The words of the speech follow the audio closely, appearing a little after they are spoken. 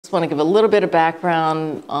just want to give a little bit of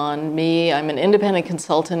background on me. I'm an independent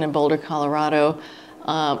consultant in Boulder, Colorado.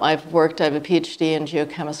 I have a Ph.D. in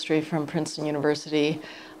geochemistry from Princeton University.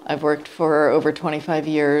 I've worked for over 25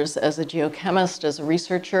 years as a geochemist, as a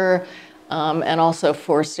researcher, and also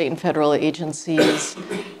for state and federal agencies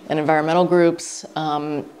and environmental groups.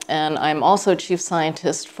 And I'm also chief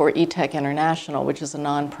scientist for eTech International, which is a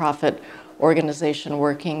nonprofit organization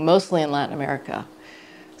working mostly in Latin America.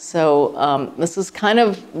 So this is kind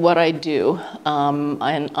of what I do.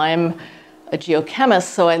 And I'm a geochemist,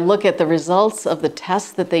 so I look at the results of the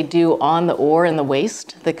tests that they do on the ore and the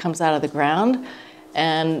waste that comes out of the ground.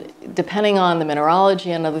 And depending on the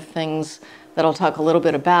mineralogy and other things that I'll talk a little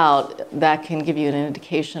bit about, that can give you an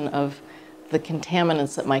indication of the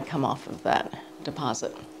contaminants that might come off of that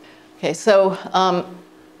deposit. Okay, so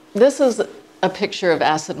this is a picture of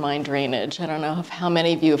acid mine drainage. I don't know how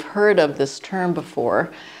many of you have heard of this term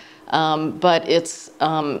before, but it's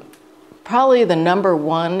probably the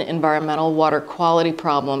 #1 environmental water quality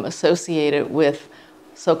problem associated with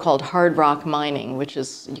so-called hard rock mining, which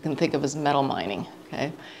is, you can think of as metal mining,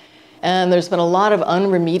 okay? And there's been a lot of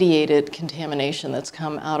unremediated contamination that's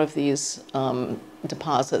come out of these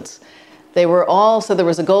deposits. They were all, so there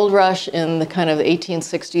was a gold rush in the kind of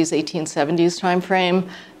 1860s, 1870s timeframe.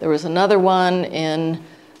 There was another one in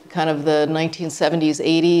kind of the 1970s,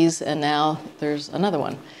 80s, and now there's another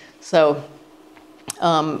one. So,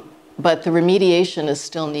 but the remediation is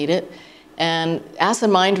still needed. And acid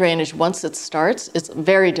mine drainage, once it starts, it's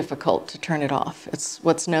very difficult to turn it off. It's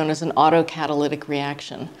what's known as an autocatalytic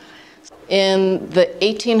reaction. In the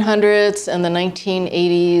 1800s and the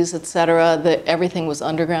 1980s, et cetera, everything was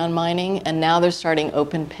underground mining, and now they're starting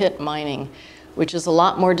open pit mining, which is a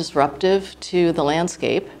lot more disruptive to the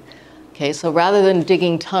landscape. Okay, so rather than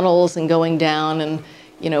digging tunnels and going down and,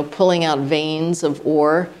 pulling out veins of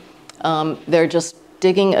ore, they're just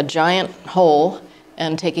digging a giant hole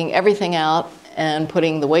and taking everything out and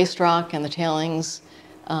putting the waste rock and the tailings,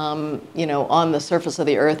 on the surface of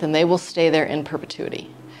the earth, and they will stay there in perpetuity.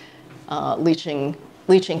 Leaching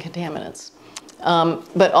contaminants.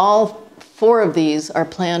 But all 4 of these are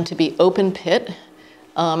planned to be open pit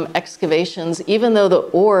excavations, even though the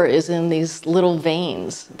ore is in these little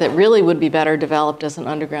veins that really would be better developed as an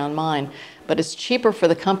underground mine. But it's cheaper for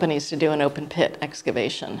the companies to do an open pit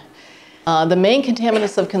excavation. The main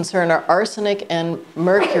contaminants of concern are arsenic and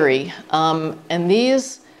mercury. And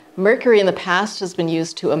mercury in the past has been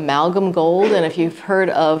used to amalgam gold, and if you've heard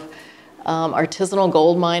of artisanal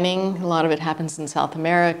gold mining, a lot of it happens in South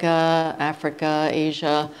America, Africa,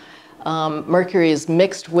 Asia. Mercury is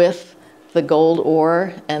mixed with the gold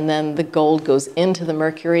ore, and then the gold goes into the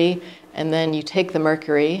mercury, and then you take the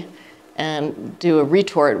mercury and do a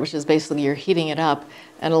retort, which is basically you're heating it up.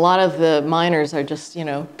 And a lot of the miners are just,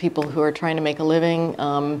 people who are trying to make a living,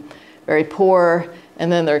 very poor,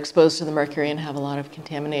 and then they're exposed to the mercury and have a lot of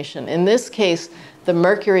contamination. In this case, the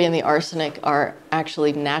mercury and the arsenic are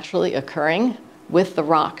actually naturally occurring with the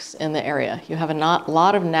rocks in the area. You have a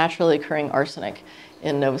lot of naturally occurring arsenic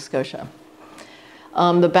in Nova Scotia.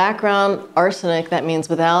 The background arsenic, that means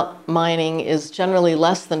without mining, is generally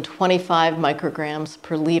less than 25 micrograms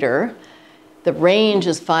per liter. The range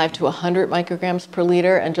is 5 to 100 micrograms per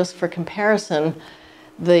liter, and just for comparison,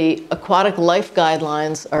 the aquatic life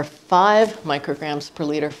guidelines are 5 micrograms per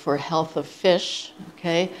liter for health of fish,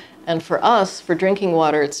 okay? And for us, for drinking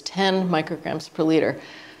water, it's 10 micrograms per liter.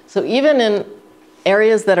 So even in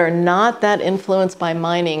areas that are not that influenced by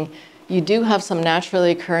mining, you do have some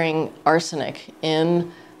naturally occurring arsenic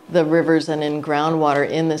in the rivers and in groundwater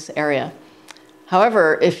in this area.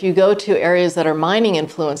 However, if you go to areas that are mining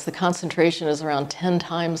influenced, the concentration is around 10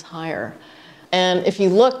 times higher. And if you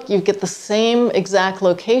look, you get the same exact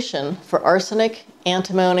location for arsenic,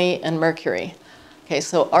 antimony, and mercury. Okay,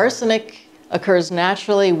 so arsenic occurs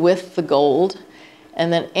naturally with the gold,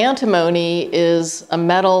 and then antimony is a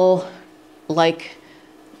metal-like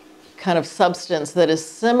kind of substance that is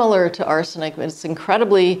similar to arsenic, but it's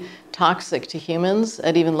incredibly toxic to humans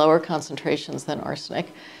at even lower concentrations than arsenic.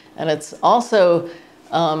 And it's also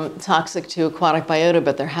toxic to aquatic biota,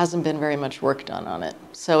 but there hasn't been very much work done on it.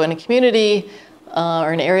 So in a community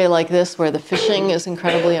or an area like this where the fishing is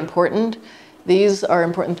incredibly important, these are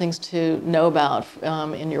important things to know about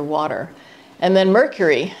in your water. And then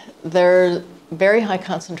mercury, there are very high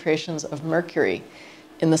concentrations of mercury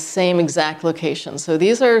in the same exact location. So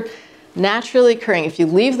these are naturally occurring. If you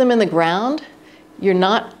leave them in the ground, you're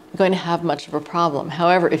not going to have much of a problem.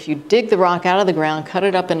 However, if you dig the rock out of the ground, cut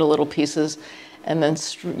it up into little pieces, and then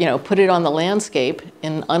put it on the landscape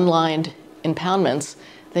in unlined impoundments,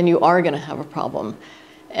 then you are going to have a problem.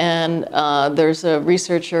 And there's a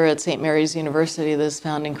researcher at St. Mary's University that's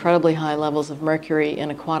found incredibly high levels of mercury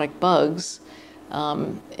in aquatic bugs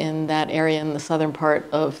in that area in the southern part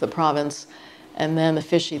of the province. And then the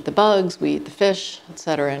fish eat the bugs, we eat the fish, et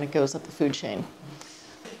cetera, and it goes up the food chain.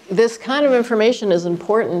 This kind of information is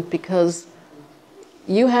important because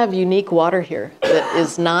you have unique water here that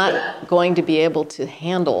is not going to be able to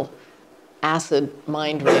handle acid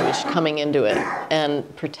mine drainage coming into it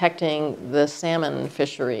and protecting the salmon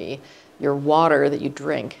fishery, your water that you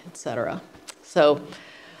drink, et cetera. So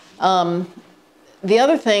the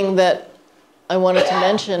other thing that I wanted to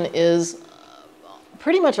mention is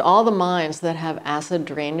pretty much all the mines that have acid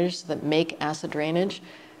drainage, that make acid drainage,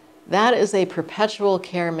 that is a perpetual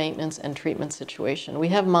care, maintenance, and treatment situation. We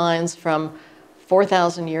have mines from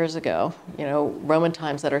 4,000 years ago, Roman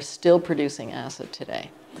times, that are still producing acid today.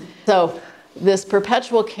 So this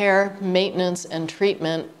perpetual care, maintenance, and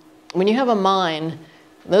treatment, when you have a mine,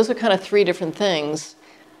 those are kind of three different things.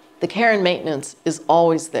 The care and maintenance is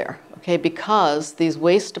always there, okay, because these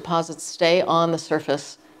waste deposits stay on the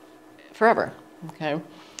surface forever, okay?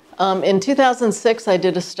 In 2006, I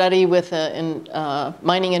did a study with a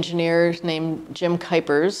mining engineer named Jim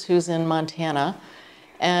Kuipers, who's in Montana,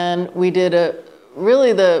 and we did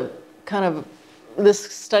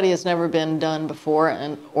this study has never been done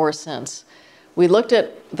before or since. We looked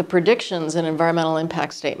at the predictions in environmental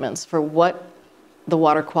impact statements for what the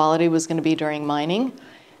water quality was going to be during mining,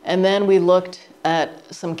 and then we looked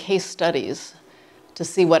at some case studies to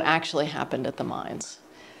see what actually happened at the mines.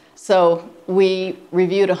 So we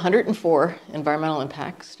reviewed 104 environmental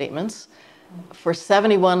impact statements for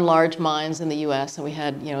 71 large mines in the US, and we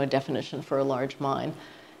had a definition for a large mine.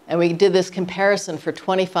 And we did this comparison for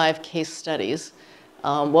 25 case studies,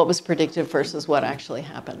 what was predicted versus what actually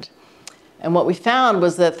happened. And what we found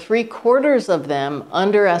was that 3/4 of them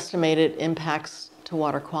underestimated impacts to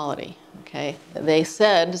water quality, okay? They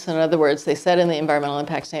said, so in other words, they said in the environmental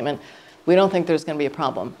impact statement, we don't think there's going to be a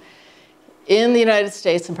problem. In the United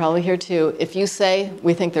States, and probably here too, if you say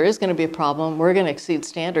we think there is going to be a problem, we're going to exceed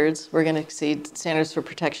standards. We're going to exceed standards for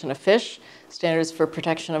protection of fish, standards for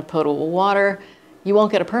protection of potable water, you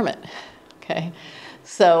won't get a permit, okay?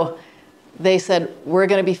 So they said, we're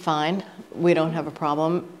going to be fine. We don't have a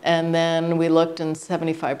problem. And then we looked, and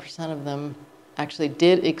 75% of them actually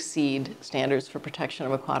did exceed standards for protection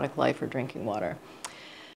of aquatic life or drinking water.